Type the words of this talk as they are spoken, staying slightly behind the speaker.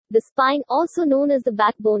The spine, also known as the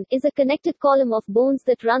backbone, is a connected column of bones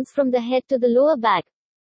that runs from the head to the lower back.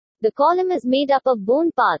 The column is made up of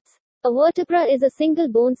bone parts. A vertebra is a single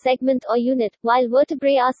bone segment or unit, while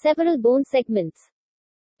vertebrae are several bone segments.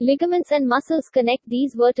 Ligaments and muscles connect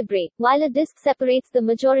these vertebrae, while a disc separates the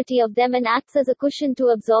majority of them and acts as a cushion to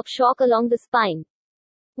absorb shock along the spine.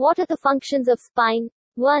 What are the functions of spine?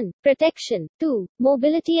 1. Protection. 2.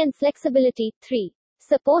 Mobility and flexibility. 3.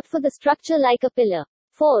 Support for the structure like a pillar.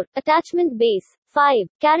 4. Attachment base. 5.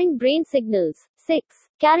 Carrying brain signals. 6.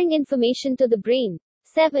 Carrying information to the brain.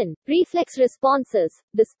 7. Reflex responses.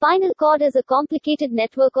 The spinal cord is a complicated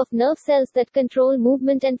network of nerve cells that control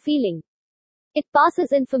movement and feeling. It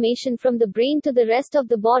passes information from the brain to the rest of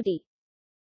the body.